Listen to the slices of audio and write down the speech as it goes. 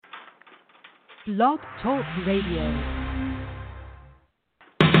Blog Talk Radio.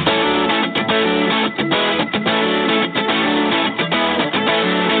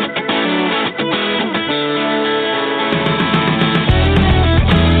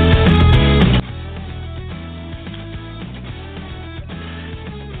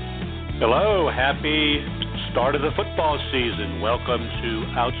 Hello, happy start of the football season. Welcome to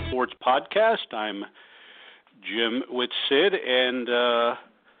Outsports Podcast. I'm Jim with Sid, and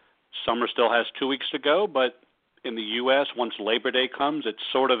summer still has 2 weeks to go, but in the U.S., once Labor Day comes, it's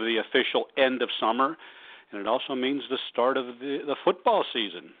sort of the official end of summer, and it also means the start of the football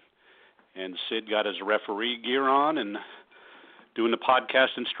season. And Sid got his referee gear on and doing the podcast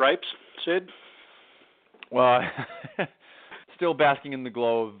in stripes. Sid? Well, still basking in the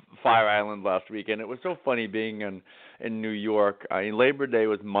glow of Fire Island last weekend. It was so funny being in New York. Labor Day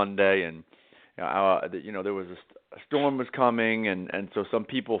was Monday, and there was a storm was coming, and so some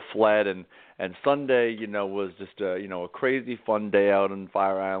people fled, and Sunday, was just a crazy fun day out on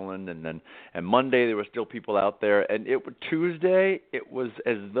Fire Island, and Monday there were still people out there, and Tuesday it was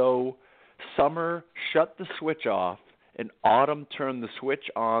as though summer shut the switch off and autumn turned the switch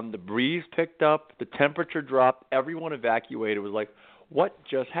on. The breeze picked up, the temperature dropped, everyone evacuated. It was like, what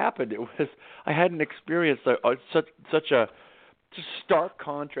just happened? I hadn't experienced such a stark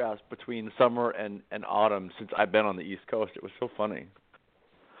contrast between summer and autumn since I've been on the East Coast. It was so funny.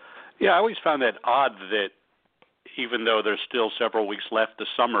 Yeah, I always found that odd that even though there's still several weeks left this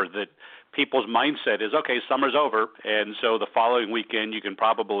summer, that people's mindset is, okay, summer's over, and so the following weekend you can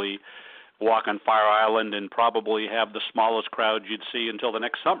probably walk on Fire Island and probably have the smallest crowd you'd see until the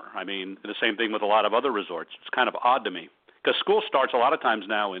next summer. I mean, the same thing with a lot of other resorts. It's kind of odd to me because school starts a lot of times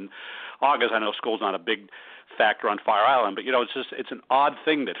now in August. I know school's not a big factor on Fire Island, but it's an odd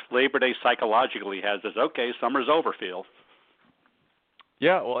thing that Labor Day psychologically has this, okay, summer's over feel.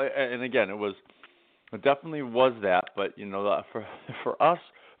 Yeah, well, and again, it definitely was that, but for us,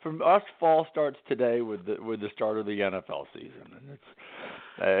 fall starts today with the start of the NFL season, and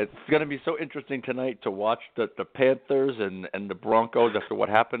it's going to be so interesting tonight to watch the Panthers and the Broncos after what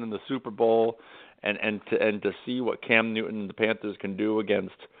happened in the Super Bowl, and to see what Cam Newton and the Panthers can do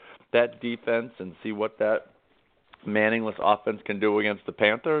against that defense, and see what that Manningless offense can do against the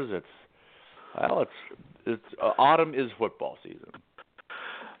Panthers. It's autumn is football season.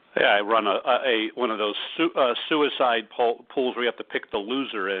 Yeah, I run one of those suicide pools where you have to pick the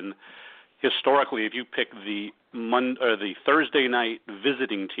loser, and historically, if you pick the Thursday night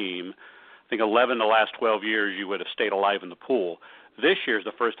visiting team, I think 11 of the last 12 years you would have stayed alive in the pool. This year is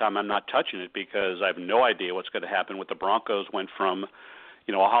the first time I'm not touching it because I have no idea what's going to happen with the Broncos. Went from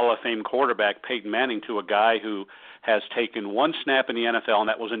a Hall of Fame quarterback, Peyton Manning, to a guy who has taken one snap in the NFL, and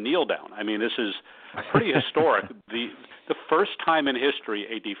that was a kneel down. I mean, this is pretty historic. The first time in history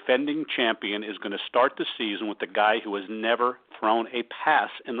a defending champion is going to start the season with the guy who has never thrown a pass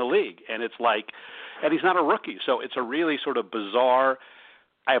in the league. And it's like, and he's not a rookie. So it's a really sort of bizarre,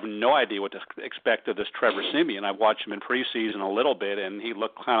 I have no idea what to expect of this Trevor Siemian. I've watched him in preseason a little bit, and he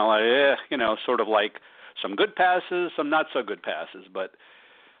looked kind of like, sort of like some good passes, some not so good passes. But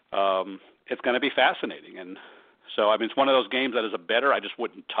it's going to be fascinating. And so, it's one of those games that as a bettor I just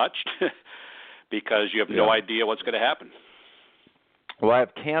wouldn't touch because you have no idea what's going to happen. Well, I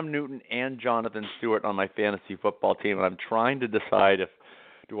have Cam Newton and Jonathan Stewart on my fantasy football team, and I'm trying to decide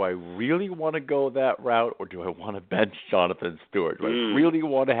do I really want to go that route or do I want to bench Jonathan Stewart? Do I really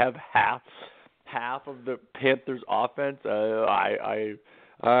want to have half of the Panthers offense?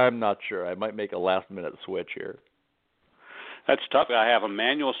 I'm not sure. I might make a last-minute switch here. That's tough. I have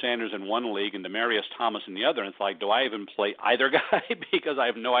Emmanuel Sanders in one league and Demaryius Thomas in the other, and it's like, do I even play either guy? Because I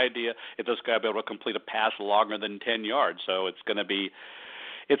have no idea if this guy will be able to complete a pass longer than 10 yards. So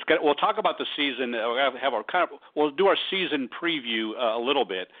we'll talk about the season. We'll do our season preview a little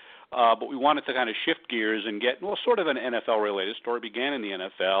bit, but we wanted to kind of shift gears and get, sort of an NFL-related story. Began in the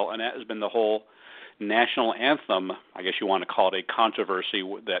NFL, and that has been the whole national anthem, I guess you want to call it a controversy,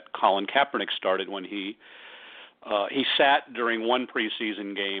 that Colin Kaepernick started when he sat during one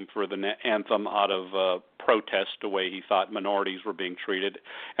preseason game for the anthem out of protest the way he thought minorities were being treated,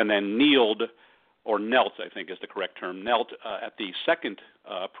 and then knelt, I think is the correct term, at the second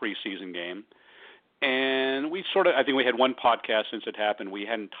preseason game. And I think we had one podcast since it happened. We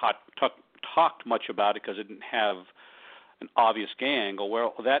hadn't talked much about it because it didn't have an obvious gay angle.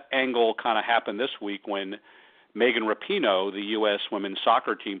 Well, that angle kind of happened this week when Megan Rapinoe, the U.S. women's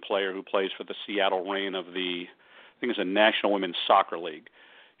soccer team player who plays for the Seattle Reign of the, I think it's a National Women's Soccer League,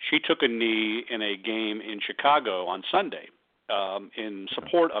 she took a knee in a game in Chicago on Sunday in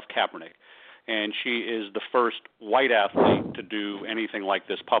support of Kaepernick. And she is the first white athlete to do anything like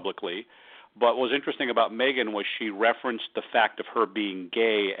this publicly. But what was interesting about Meghan was she referenced the fact of her being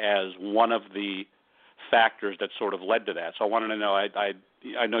gay as one of the factors that sort of led to that. So I wanted to know, I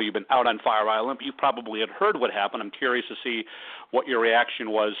know you've been out on Fire Island, but you probably had heard what happened. I'm curious to see what your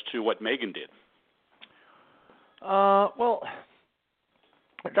reaction was to what Meghan did. Well,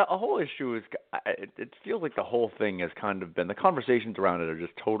 the whole issue is, it feels like the whole thing has kind of been, the conversations around it are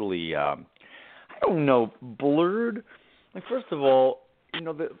just totally, I don't know, blurred. Like, first of all,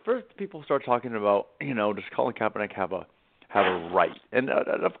 the first people start talking about, does Colin Kaepernick have a right? And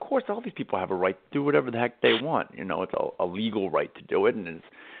of course, all these people have a right to do whatever the heck they want. It's a legal right to do it, and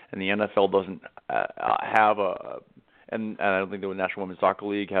the NFL doesn't have and I don't think the National Women's Soccer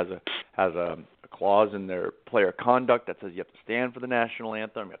League has a clause in their player conduct that says you have to stand for the national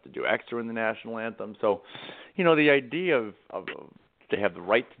anthem, you have to do extra in the national anthem. So, the idea of they have the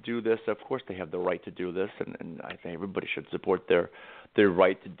right to do this. Of course, they have the right to do this, and I think everybody should support their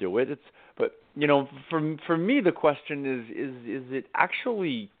right to do it. But for me, the question is it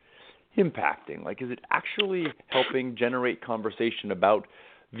actually impacting? Like, is it actually helping generate conversation about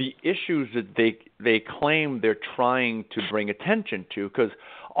the issues that they claim they're trying to bring attention to? Because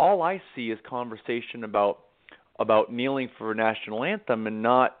all I see is conversation about kneeling for a national anthem, and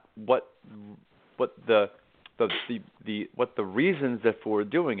not what the reasons that for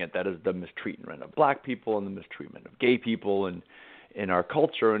doing it. That is the mistreatment of black people and the mistreatment of gay people in our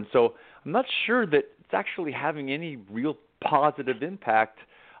culture. And so I'm not sure that it's actually having any real positive impact,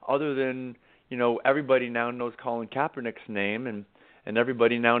 other than everybody now knows Colin Kaepernick's name, and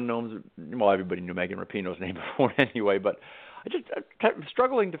everybody now knows, well, everybody knew Megan Rapinoe's name before anyway. But I'm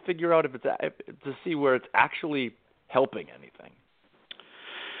struggling to figure out to see where it's actually helping anything.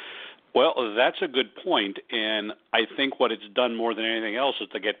 Well, that's a good point, and I think what it's done more than anything else is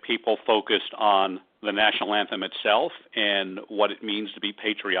to get people focused on the national anthem itself and what it means to be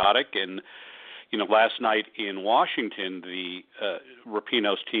patriotic. And, last night in Washington, the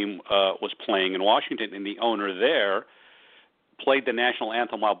Rapinoe's team was playing in Washington, and the owner there played the national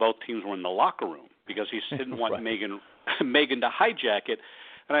anthem while both teams were in the locker room because he didn't want right. Meghan to hijack it.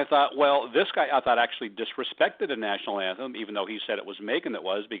 And I thought, well, this guy, I thought, actually disrespected the national anthem, even though he said it was Meghan that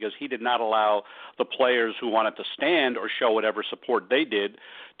was, because he did not allow the players who wanted to stand or show whatever support they did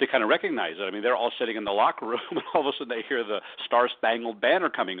to kind of recognize it. I mean, they're all sitting in the locker room, and all of a sudden they hear the Star-Spangled Banner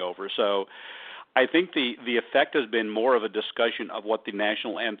coming over. So I think the effect has been more of a discussion of what the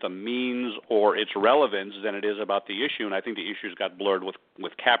national anthem means or its relevance than it is about the issue. And I think the issues got blurred with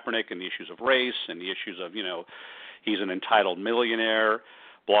Kaepernick and the issues of race and the issues of, he's an entitled millionaire,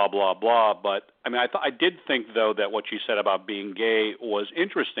 blah, blah, blah. But, I mean, I did think, though, that what you said about being gay was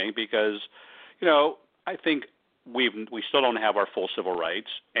interesting because, I think we still don't have our full civil rights,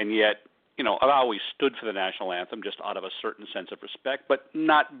 and yet, I've always stood for the national anthem just out of a certain sense of respect, but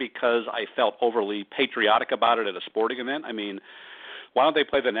not because I felt overly patriotic about it at a sporting event. I mean, why don't they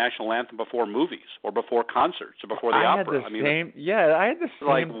play the national anthem before movies or before concerts or before the opera? I had the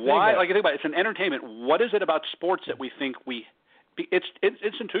same thing. Why? Like, think about it. It's an entertainment. What is it about sports that we think it's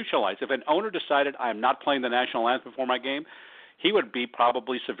institutionalized? If an owner decided I'm not playing the national anthem before my game, he would be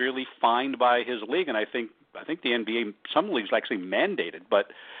probably severely fined by his league, and I think the NBA, some leagues actually mandated. But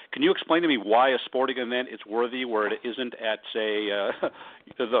can you explain to me why a sporting event is worthy where it isn't at, say,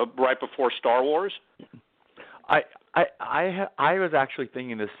 right before Star Wars? I was actually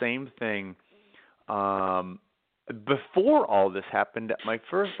thinking the same thing before all this happened. At the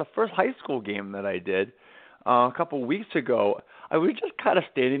first high school game that I did a couple of weeks ago, I was just kind of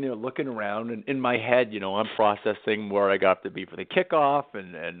standing there looking around, and in my head, I'm processing where I got to be for the kickoff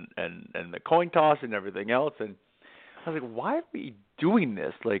and the coin toss and everything else. And I was like, why are we doing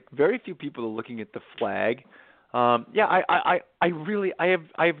this? Like, very few people are looking at the flag. I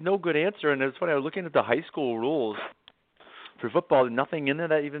have no good answer. And it's funny, I was looking at the high school rules for football, and nothing in there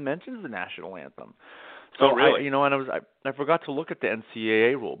that even mentions the national anthem. So really? I forgot to look at the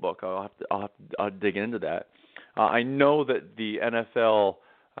NCAA rule book. I'll dig into that. I know that the NFL,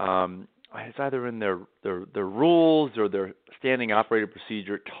 it's either in their rules or their standing operating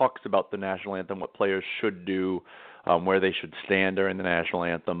procedure, it talks about the national anthem, what players should do, where they should stand during the national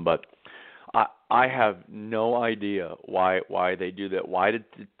anthem. But I have no idea why they do that. Why did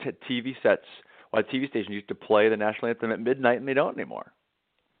TV stations used to play the national anthem at midnight and they don't anymore?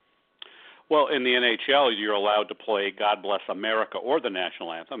 Well, in the NHL, you're allowed to play God Bless America or the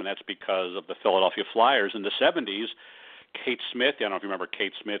national anthem, and that's because of the Philadelphia Flyers. In the 70s, Kate Smith, I don't know if you remember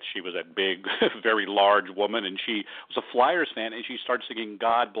Kate Smith, she was that big, very large woman, and she was a Flyers fan, and she started singing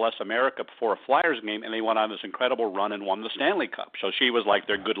God Bless America before a Flyers game, and they went on this incredible run and won the Stanley Cup. So she was like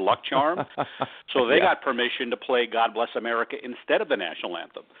their good luck charm. So they got permission to play God Bless America instead of the national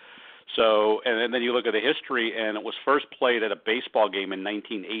anthem. So, and then you look at the history, and it was first played at a baseball game in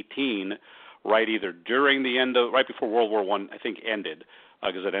 1918, right right before World War I think, ended,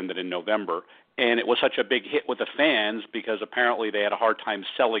 because it ended in November. And it was such a big hit with the fans because apparently they had a hard time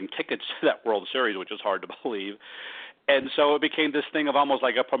selling tickets to that World Series, which is hard to believe. And so it became this thing of almost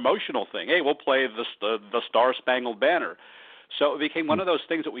like a promotional thing. Hey, we'll play the Star-Spangled Banner. So it became one of those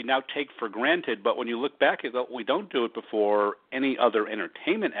things that we now take for granted, but when you look back at it, we don't do it before any other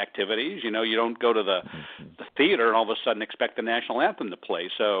entertainment activities. You know, you don't go to the theater and all of a sudden expect the national anthem to play.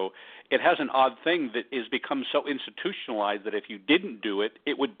 So it has an odd thing that is become so institutionalized that if you didn't do it,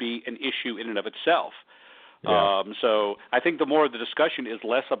 it would be an issue in and of itself. Yeah. So I think the more the discussion is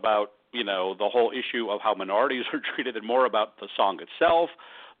less about, you know, the whole issue of how minorities are treated and more about the song itself,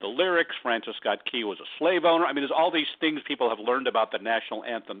 the lyrics. Francis Scott Key was a slave owner. I mean, there's all these things people have learned about the national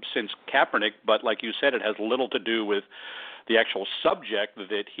anthem since Kaepernick, but like you said, it has little to do with the actual subject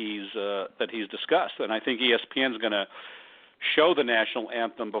that he's discussed. And I think ESPN's going to show the national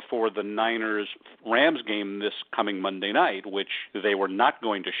anthem before the Niners-Rams game this coming Monday night, which they were not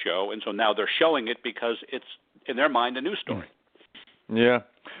going to show, and so now they're showing it because it's, in their mind, a news story. Yeah.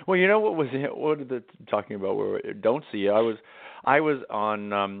 Well, you know what are they talking about where we don't see it? I was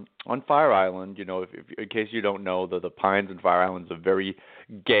on Fire Island. You know, if in case you don't know, the Pines and Fire Island is a very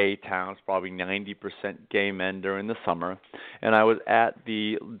gay town. It's probably 90% gay men during the summer. And I was at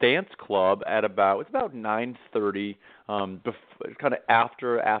the dance club at about 9:30. It's kind of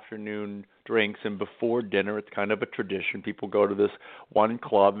after afternoon drinks and before dinner. It's kind of a tradition. People go to this one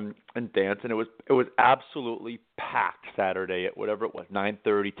club and dance, and it was absolutely packed Saturday at whatever it was,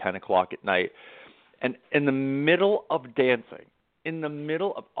 9:30, 10 o'clock at night. And in the middle of dancing, in the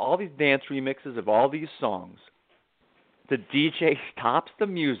middle of all these dance remixes of all these songs, the DJ stops the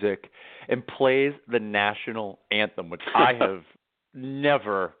music and plays the national anthem, which I have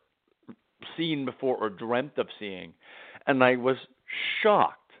never seen before or dreamt of seeing. And I was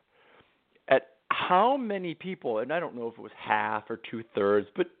shocked at how many people, and I don't know if it was half or two-thirds,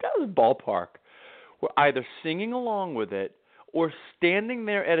 but that was ballpark, were either singing along with it or standing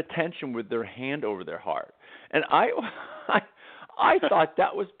there at attention with their hand over their heart. And I thought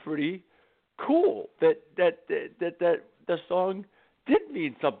that was pretty cool, that the song did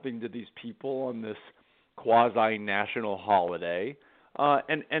mean something to these people on this quasi-national holiday.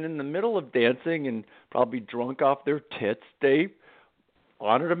 And in the middle of dancing and probably drunk off their tits, they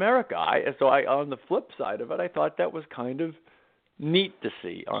honored America. So on the flip side of it, I thought that was kind of neat to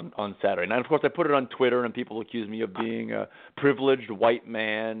see on Saturday night. And of course, I put it on Twitter, and people accuse me of being a privileged white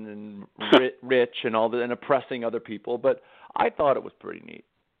man and rich and all that, and oppressing other people. But I thought it was pretty neat.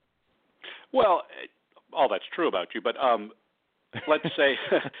 Well, all that's true about you, but let's say,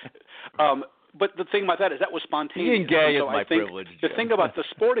 but the thing about that is that was spontaneous. Being gay so is my privilege. The thing about the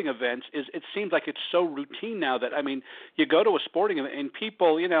sporting events is it seems like it's so routine now that, I mean, you go to a sporting event and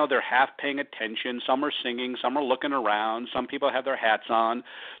people, you know, they're half paying attention. Some are singing, some are looking around. Some people have their hats on.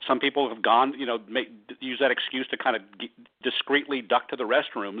 Some people have gone, you know, use that excuse to kind of discreetly duck to the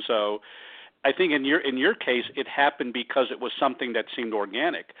restroom. So I think in your case, it happened because it was something that seemed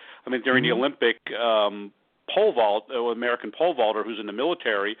organic. I mean, during the Olympic pole vault, American pole vaulter who's in the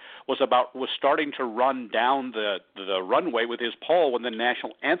military was starting to run down the runway with his pole when the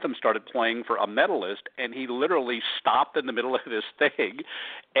national anthem started playing for a medalist, and he literally stopped in the middle of this thing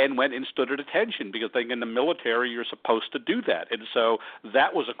and went and stood at attention, because I think in the military you're supposed to do that. And so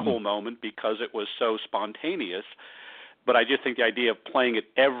that was a cool moment because it was so spontaneous. But I just think the idea of playing at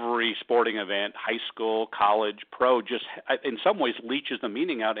every sporting event, high school, college, pro, just in some ways leaches the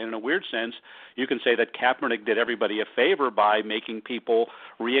meaning out. And in a weird sense, you can say that Kaepernick did everybody a favor by making people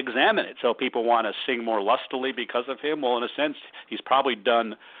re-examine it. So people want to sing more lustily because of him. Well, in a sense, he's probably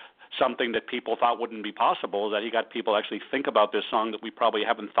done something that people thought wouldn't be possible, that he got people actually think about this song that we probably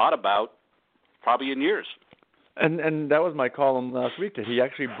haven't thought about probably in years. And that was my column last week, that he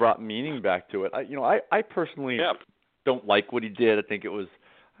actually brought meaning back to it. I personally don't like what he did. I think it was,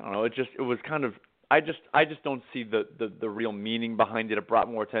 I don't know, it was kind of, I just don't see the real meaning behind it. It brought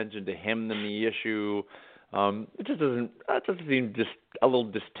more attention to him than the issue. It just seem just a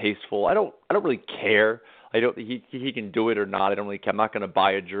little distasteful. I don't really care. He can do it or not. I don't really care. I'm not going to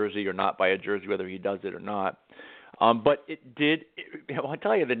buy a jersey or not buy a jersey, whether he does it or not. But it did. I'll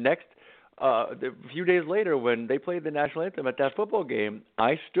tell you, a few days later, when they played the national anthem at that football game,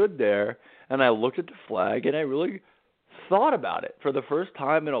 I stood there and I looked at the flag and I really thought about it for the first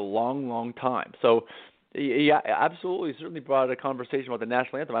time in a long, long time. So, yeah, absolutely, certainly brought a conversation about the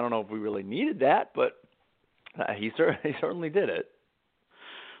national anthem. I don't know if we really needed that, but he certainly did it.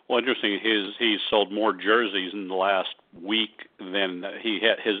 Well, interesting. He's sold more jerseys in the last week than he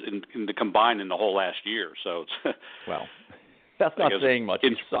had in the combined in the whole last year. So it's well, that's not saying much. He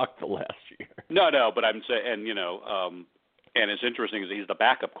sucked the last year. No, but I'm saying, and and it's interesting is he's the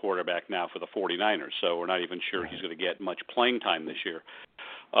backup quarterback now for the 49ers. So we're not even sure he's going to get much playing time this year.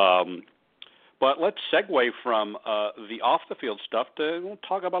 But let's segue from the off-the-field stuff to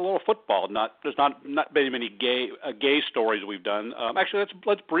talk about a little football. There's not very many gay stories we've done. Actually,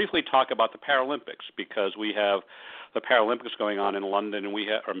 let's briefly talk about the Paralympics, because we have the Paralympics going on in London, and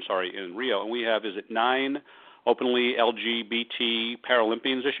in Rio, and we have 9 openly LGBT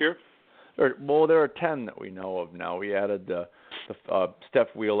Paralympians this year. There are 10 that we know of now. We added Steph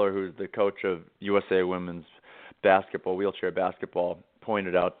Wheeler, who's the coach of USA Women's Basketball, wheelchair basketball,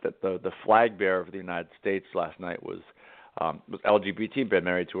 pointed out that the flag bearer for the United States last night was LGBT, been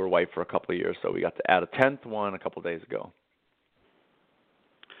married to her wife for a couple of years, so we got to add a 10th one a couple of days ago.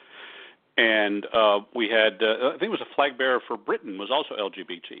 And we had, I think it was a flag bearer for Britain, was also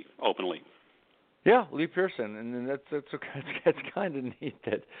LGBT openly. Yeah, Lee Pearson, and that's kind of neat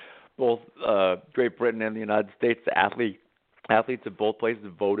that both Great Britain and the United States, the athletes of both places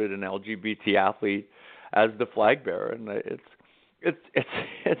voted an LGBT athlete as the flag bearer, and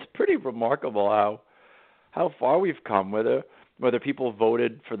it's pretty remarkable how far we've come. Whether people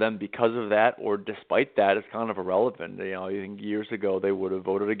voted for them because of that or despite that is kind of irrelevant. I think years ago they would have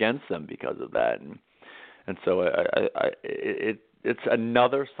voted against them because of that, and so it's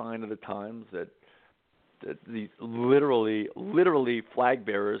another sign of the times that these literally flag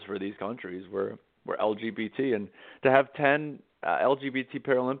bearers for these countries were LGBT, and to have 10 LGBT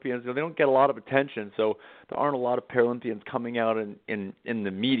Paralympians, they don't get a lot of attention, so there aren't a lot of Paralympians coming out in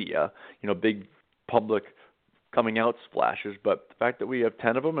the media, big public coming out splashes. But the fact that we have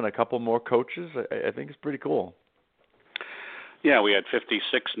 10 of them and a couple more coaches, I think is pretty cool. Yeah, we had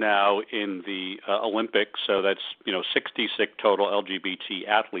 56 now in the Olympics, so that's 66 total LGBT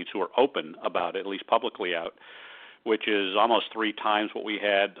athletes who are open about it, at least publicly out, which is almost 3 times what we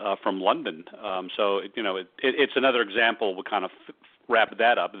had from London. So it's another example. We kind of wrap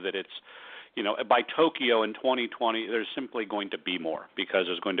that up, that it's by Tokyo in 2020, there's simply going to be more, because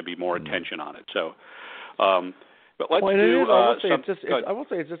there's going to be more attention on it. So, but let's do. I will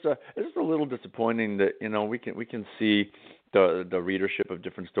say it's just a little disappointing that we can see the readership of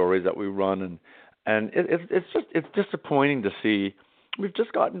different stories that we run, and it's disappointing to see. We've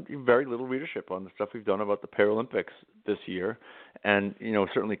just gotten very little readership on the stuff we've done about the Paralympics this year, and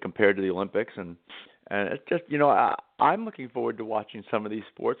certainly compared to the Olympics, and it's just I'm looking forward to watching some of these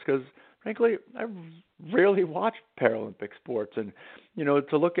sports, because frankly I rarely watch Paralympic sports, and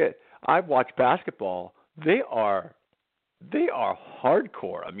to look at, I've watched basketball. They are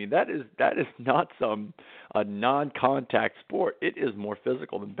hardcore. I mean, that is not a non-contact sport. It is more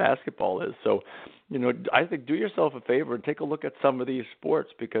physical than basketball is. So, I think do yourself a favor and take a look at some of these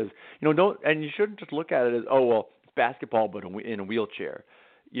sports, because and you shouldn't just look at it as, oh well, it's basketball but in a wheelchair.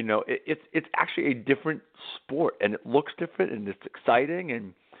 It's actually a different sport, and it looks different, and it's exciting,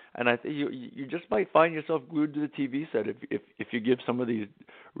 and I think you just might find yourself glued to the TV set if you give some of these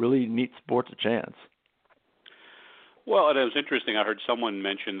really neat sports a chance. Well, and it was interesting. I heard someone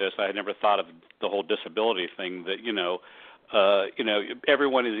mention this. I had never thought of the whole disability thing, that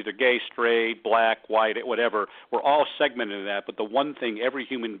everyone is either gay, straight, black, white, whatever. We're all segmented in that, but the one thing every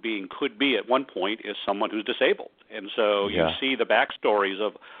human being could be at one point is someone who's disabled. And so you see the backstories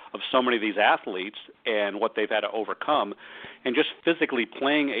of so many of these athletes and what they've had to overcome. And just physically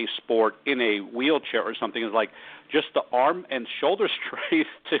playing a sport in a wheelchair or something is like just the arm and shoulder strength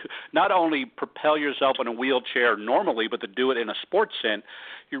to not only propel yourself in a wheelchair normally, but to do it in a sports sense.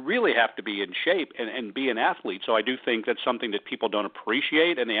 You really have to be in shape and be an athlete. So I do think that's something that people don't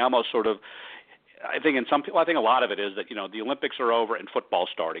appreciate, and they almost sort of, I think a lot of it is that, the Olympics are over and football's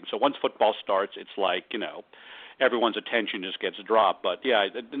starting. So once football starts, it's like, everyone's attention just gets dropped. But yeah,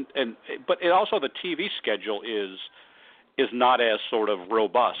 but it also, the TV schedule is not as sort of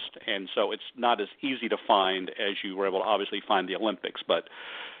robust, and so it's not as easy to find as you were able to obviously find the Olympics. But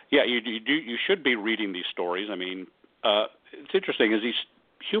yeah, you should be reading these stories. I mean, it's interesting, is these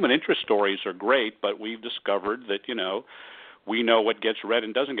human interest stories are great, but we've discovered that we know what gets read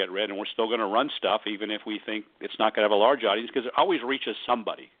and doesn't get read, and we're still going to run stuff even if we think it's not going to have a large audience, because it always reaches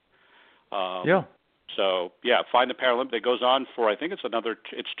somebody. So, find the Paralympics. It goes on for, I think it's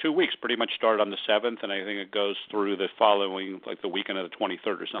 2 weeks, pretty much started on the 7th, and I think it goes through the following, like the weekend of the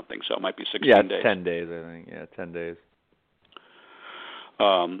 23rd or something, so it might be 16 days. Yeah, 10 days, I think. Yeah, 10 days.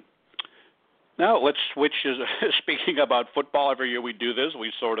 Now let's switch. Speaking about football, every year we do this.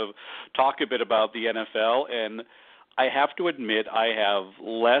 We sort of talk a bit about the NFL, and I have to admit I have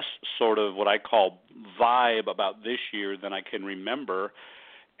less sort of what I call vibe about this year than I can remember.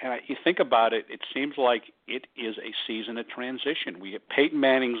 And you think about it, it seems like it is a season of transition. Peyton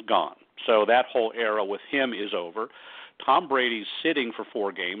Manning's gone, so that whole era with him is over. Tom Brady's sitting for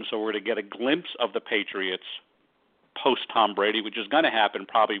 4 games, so we're going to get a glimpse of the Patriots post-Tom Brady, which is going to happen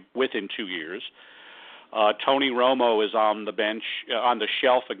probably within 2 years. Tony Romo is on the bench, on the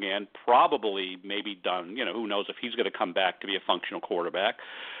shelf again, probably maybe done. Who knows if he's going to come back to be a functional quarterback.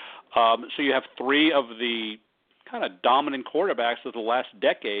 So you have 3 of the kind of dominant quarterbacks of the last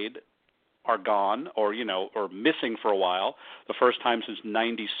decade are gone or missing for a while. The first time since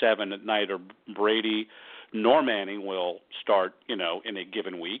 97 that neither Brady nor Manning will start, in a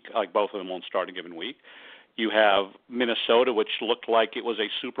given week. Like both of them won't start a given week. You have Minnesota, which looked like it was a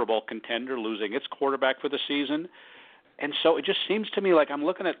Super Bowl contender, losing its quarterback for the season. And so it just seems to me like I'm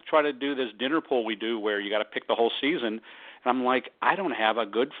looking at try to do this dinner pool we do where you got to pick the whole season. And I'm like, I don't have a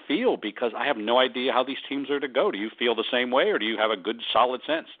good feel because I have no idea how these teams are to go. Do you feel the same way or do you have a good, solid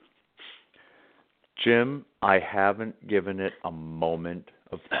sense? Jim, I haven't given it a moment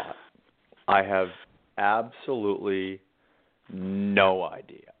of thought. I have absolutely no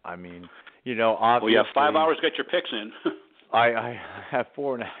idea. I mean, obviously. Well, you have 5 hours to get your picks in. I have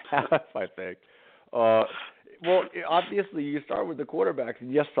 4.5, I think. Obviously, you start with the quarterbacks,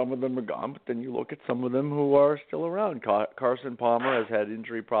 and yes, some of them are gone, but then you look at some of them who are still around. Carson Palmer has had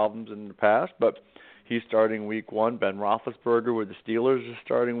injury problems in the past, but he's starting week 1. Ben Roethlisberger with the Steelers is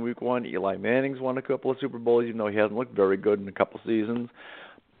starting week 1. Eli Manning's won a couple of Super Bowls, even though he hasn't looked very good in a couple seasons.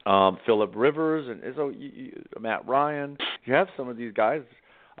 Phillip Rivers and so Matt Ryan. You have some of these guys.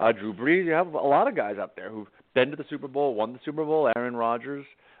 Drew Brees. You have a lot of guys out there who've been to the Super Bowl, won the Super Bowl. Aaron Rodgers,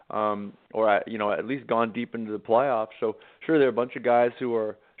 or at least gone deep into the playoffs. So sure, there are a bunch of guys who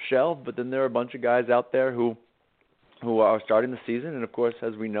are shelved, but then there are a bunch of guys out there who are starting the season, and of course,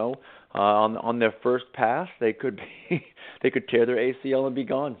 as we know, on their first pass, they could tear their ACL and be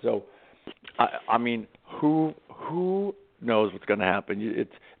gone. So, I mean, who knows what's going to happen?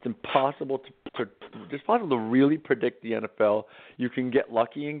 It's impossible to really predict the NFL. You can get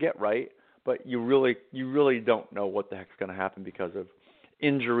lucky and get right, but you really don't know what the heck's going to happen because of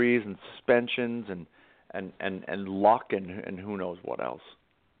injuries and suspensions and luck and who knows what else.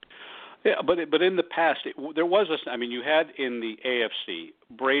 Yeah, but in the past, there was you had in the AFC,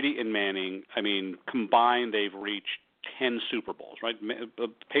 Brady and Manning, combined they've reached 10 Super Bowls, right? The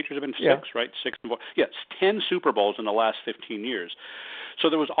Patriots have been 6, right? 6 and 4. Yes, 10 Super Bowls in the last 15 years. So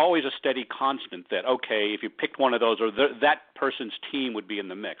there was always a steady constant that, okay, if you picked one of those, or that person's team would be in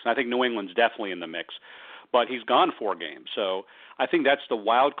the mix. And I think New England's definitely in the mix. But he's gone 4 games. So I think that's the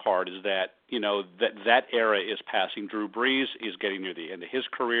wild card is that, that era is passing. Drew Brees is getting near the end of his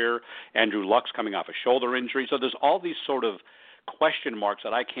career. Andrew Luck's coming off a shoulder injury. So there's all these sort of question marks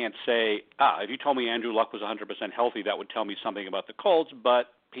that I can't say, if you told me Andrew Luck was 100% healthy, that would tell me something about the Colts, but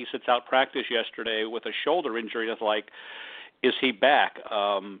he sits out practice yesterday with a shoulder injury. That's like, is he back?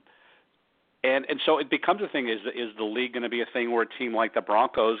 And so it becomes a thing, is the league going to be a thing where a team like the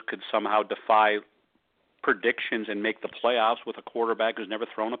Broncos could somehow defy predictions and make the playoffs with a quarterback who's never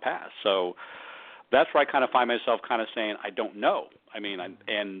thrown a pass? So that's where I kind of find myself kind of saying, I don't know.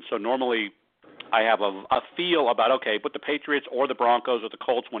 And so normally I have a feel about, okay, but the Patriots or the Broncos or the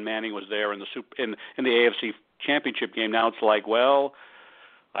Colts when Manning was there in the AFC Championship game. Now it's like, well,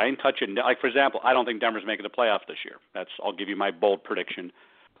 I ain't touching. Like for example, I don't think Denver's making the playoffs this year. I'll give you my bold prediction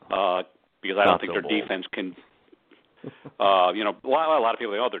because I don't think their defense can. A lot of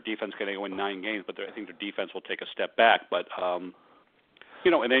people say, their defense can win 9 games, but I think their defense will take a step back. But and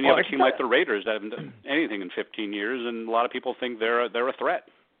then you have a team like the Raiders that haven't done anything in 15 years, and a lot of people think they're a threat.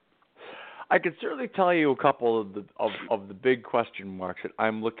 I could certainly tell you a couple of the big question marks that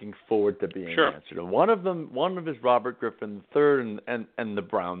I'm looking forward to being answered. And one of them is Robert Griffin III and the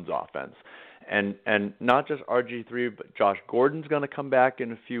Browns offense, and not just RG3, but Josh Gordon's going to come back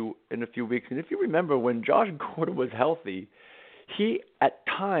in a few weeks. And if you remember, when Josh Gordon was healthy, he at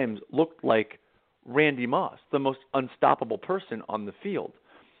times looked like Randy Moss, the most unstoppable person on the field.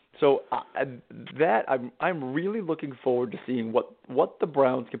 So I'm really looking forward to seeing what the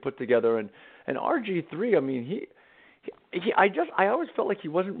Browns can put together. And RG3, I always felt like he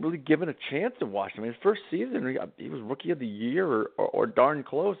wasn't really given a chance in Washington. His first season, he was Rookie of the Year or darn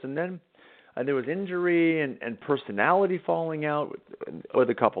close, and then there was injury and personality falling out with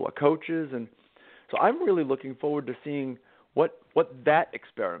a couple of coaches, and so I'm really looking forward to seeing what that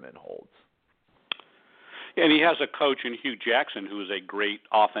experiment holds. And he has a coach in Hugh Jackson who is a great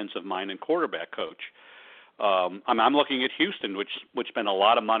offensive mind and quarterback coach. I'm looking at Houston, which spent a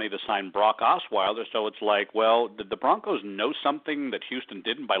lot of money to sign Brock Osweiler. So it's like, well, did the Broncos know something that Houston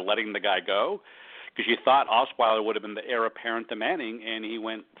didn't by letting the guy go? Because you thought Osweiler would have been the heir apparent to Manning, and he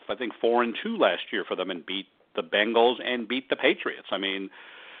went, I think, 4-2 last year for them and beat the Bengals and beat the Patriots. I mean,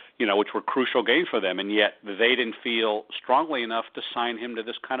 which were crucial games for them, and yet they didn't feel strongly enough to sign him to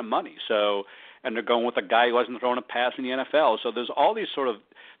this kind of money. So, and they're going with a guy who hasn't thrown a pass in the NFL. So there's all these sort of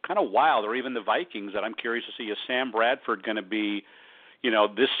kind of wild, or even the Vikings, that I'm curious to see, is Sam Bradford going to be,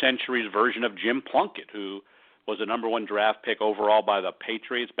 this century's version of Jim Plunkett, who was the number 1 draft pick overall by the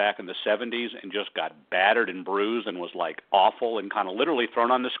Patriots back in the 70s and just got battered and bruised and was like awful and kind of literally thrown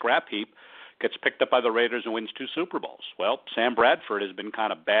on the scrap heap, gets picked up by the Raiders and wins 2 Super Bowls. Well, Sam Bradford has been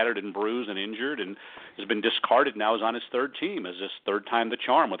kind of battered and bruised and injured and has been discarded. Now is on his 3rd team, as this 3rd time the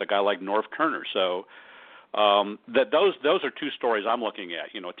charm with a guy like Norv Turner. So those are 2 stories I'm looking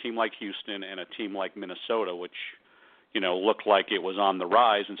at. A team like Houston and a team like Minnesota, which looked like it was on the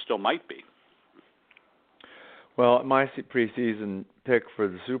rise and still might be. Well, my preseason pick for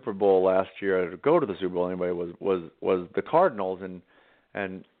the Super Bowl last year, to go to the Super Bowl anyway, was the Cardinals,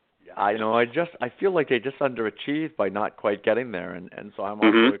 and I feel like they just underachieved by not quite getting there, and so I'm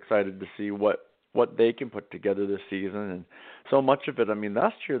also excited to see what they can put together this season. And so much of it, I mean,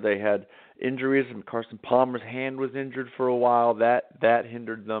 last year they had injuries, and Carson Palmer's hand was injured for a while. That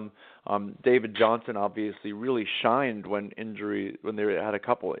hindered them. David Johnson obviously really shined when they had a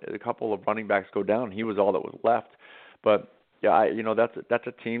couple of running backs go down. He was all that was left. But yeah, that's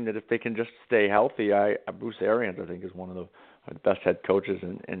a team that if they can just stay healthy, Bruce Arians, I think, is one of the best head coaches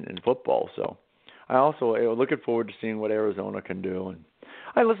in football. So I also looking forward to seeing what Arizona can do. And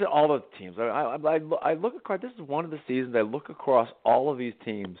I listen to all the teams. I look across. This is one of the seasons I look across all of these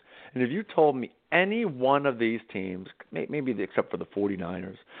teams, and if you told me any one of these teams, maybe except for the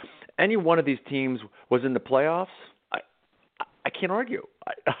 49ers, any one of these teams was in the playoffs, I can't argue.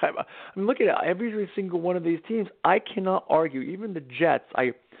 I'm looking at every single one of these teams. I cannot argue. Even the Jets,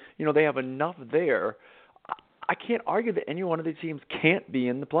 they have enough there. I can't argue that any one of these teams can't be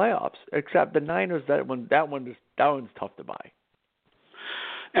in the playoffs, except the Niners. That one's tough to buy.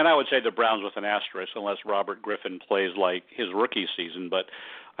 And I would say the Browns with an asterisk, unless Robert Griffin plays like his rookie season. But,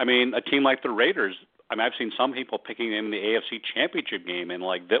 I mean, a team like the Raiders, I've seen some people picking them in the AFC Championship game, and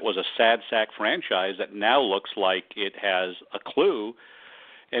like that was a sad sack franchise that now looks like it has a clue.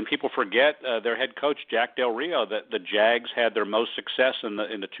 And people forget their head coach, Jack Del Rio, that the Jags had their most success in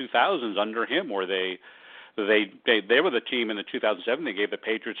the 2000s under him, where they were the team in the 2007. They gave the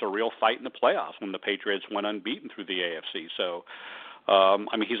Patriots a real fight in the playoffs when the Patriots went unbeaten through the AFC. So,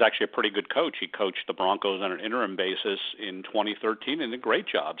 he's actually a pretty good coach. He coached the Broncos on an interim basis in 2013 and did a great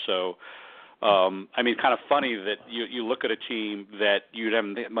job. So, kind of funny that you look at a team that you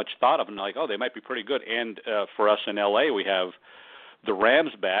haven't much thought of and like, oh, they might be pretty good. And for us in L.A., we have the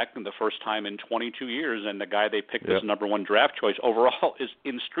Rams back in the first time in 22 years, and the guy they picked as number 1 draft choice overall is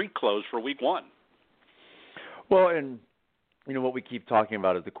in street clothes for Week 1. Well, and what we keep talking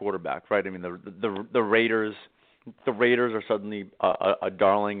about is the quarterback, right? I mean, the Raiders. The Raiders are suddenly a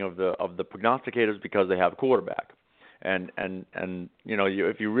darling of the prognosticators because they have a quarterback, and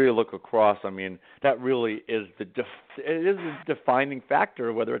if you really look across, I mean, that really is it is a defining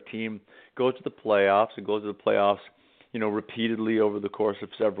factor whether a team goes to the playoffs and goes to the playoffs, repeatedly over the course of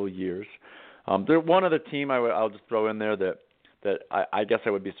several years. There's one other team I'll just throw in there that I guess I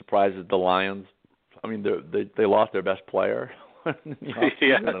would be surprised is the Lions. I mean, they lost their best player.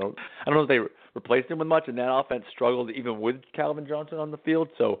 Yeah. I don't know if they replaced him with much, and that offense struggled even with Calvin Johnson on the field.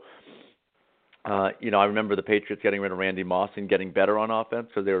 So, I remember the Patriots getting rid of Randy Moss and getting better on offense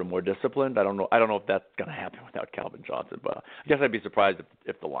because they were more disciplined. I don't know if that's going to happen without Calvin Johnson, but I guess I'd be surprised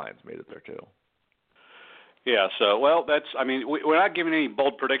if the Lions made it there too. Yeah, so, we're not giving any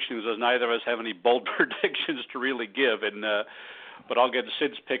bold predictions, as neither of us have any bold predictions to really give, and but I'll get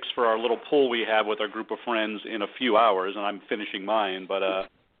Sid's picks for our little pool we have with our group of friends in a few hours, and I'm finishing mine.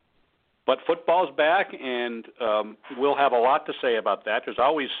 But football's back, and we'll have a lot to say about that. There's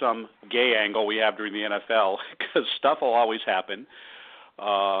always some gay angle we have during the NFL because stuff will always happen.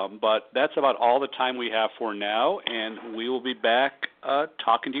 But that's about all the time we have for now, and we will be back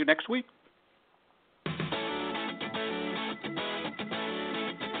talking to you next week.